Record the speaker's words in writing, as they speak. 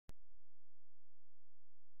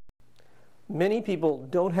Many people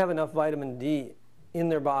don't have enough vitamin D in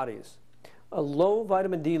their bodies. A low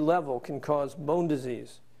vitamin D level can cause bone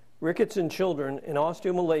disease, rickets in children, and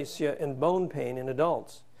osteomalacia and bone pain in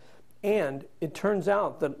adults. And it turns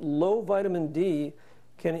out that low vitamin D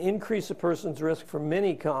can increase a person's risk for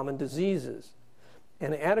many common diseases.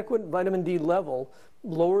 An adequate vitamin D level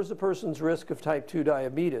lowers a person's risk of type 2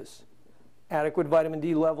 diabetes. Adequate vitamin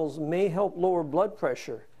D levels may help lower blood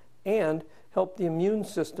pressure and help the immune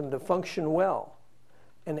system to function well.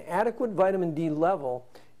 An adequate vitamin D level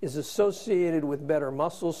is associated with better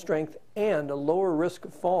muscle strength and a lower risk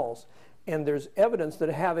of falls. And there's evidence that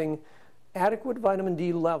having adequate vitamin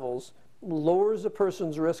D levels lowers a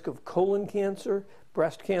person's risk of colon cancer,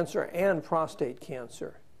 breast cancer, and prostate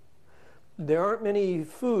cancer. There aren't many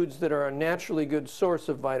foods that are a naturally good source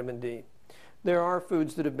of vitamin D. There are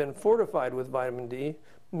foods that have been fortified with vitamin D: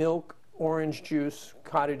 milk, orange juice,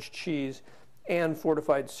 cottage cheese, and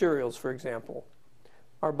fortified cereals, for example.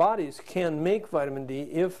 Our bodies can make vitamin D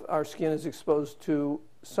if our skin is exposed to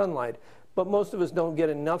sunlight, but most of us don't get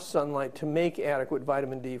enough sunlight to make adequate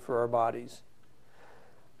vitamin D for our bodies.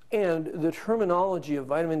 And the terminology of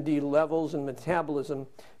vitamin D levels and metabolism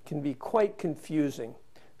can be quite confusing.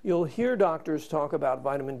 You'll hear doctors talk about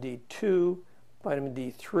vitamin D2, vitamin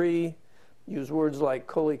D3, use words like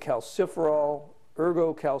cholecalciferol,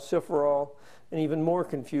 ergocalciferol, and even more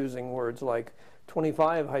confusing words like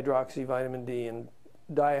 25-hydroxyvitamin D and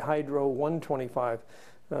dihydro-125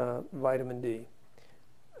 vitamin D.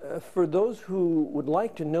 For those who would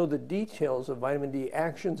like to know the details of vitamin D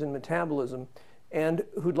actions and metabolism and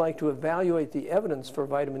who'd like to evaluate the evidence for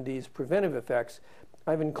vitamin D's preventive effects,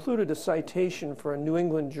 I've included a citation for a New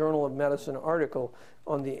England Journal of Medicine article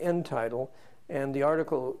on the end title, and the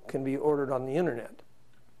article can be ordered on the internet.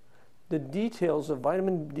 The details of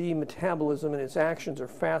vitamin D metabolism and its actions are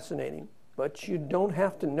fascinating, but you don't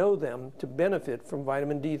have to know them to benefit from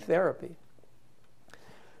vitamin D therapy.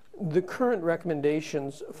 The current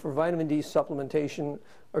recommendations for vitamin D supplementation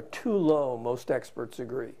are too low, most experts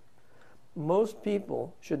agree. Most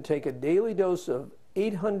people should take a daily dose of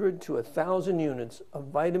 800 to 1,000 units of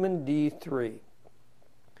vitamin D3.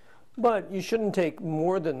 But you shouldn't take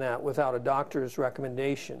more than that without a doctor's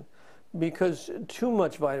recommendation, because too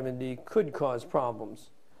much vitamin D could cause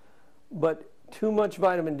problems. But too much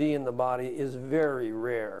vitamin D in the body is very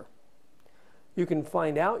rare. You can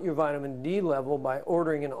find out your vitamin D level by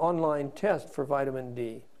ordering an online test for vitamin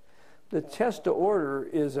D. The test to order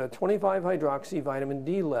is a 25-hydroxy vitamin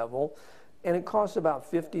D level, and it costs about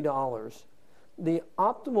 $50. The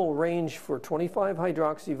optimal range for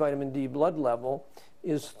 25-hydroxy vitamin D blood level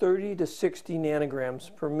is 30 to 60 nanograms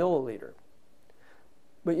per milliliter.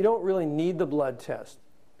 But you don't really need the blood test.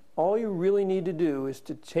 All you really need to do is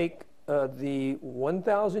to take the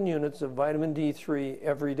 1,000 units of vitamin D3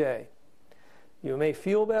 every day. You may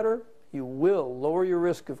feel better. You will lower your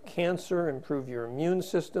risk of cancer, improve your immune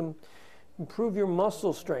system, improve your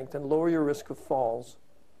muscle strength, and lower your risk of falls.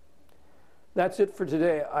 That's it for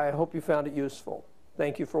today. I hope you found it useful.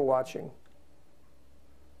 Thank you for watching.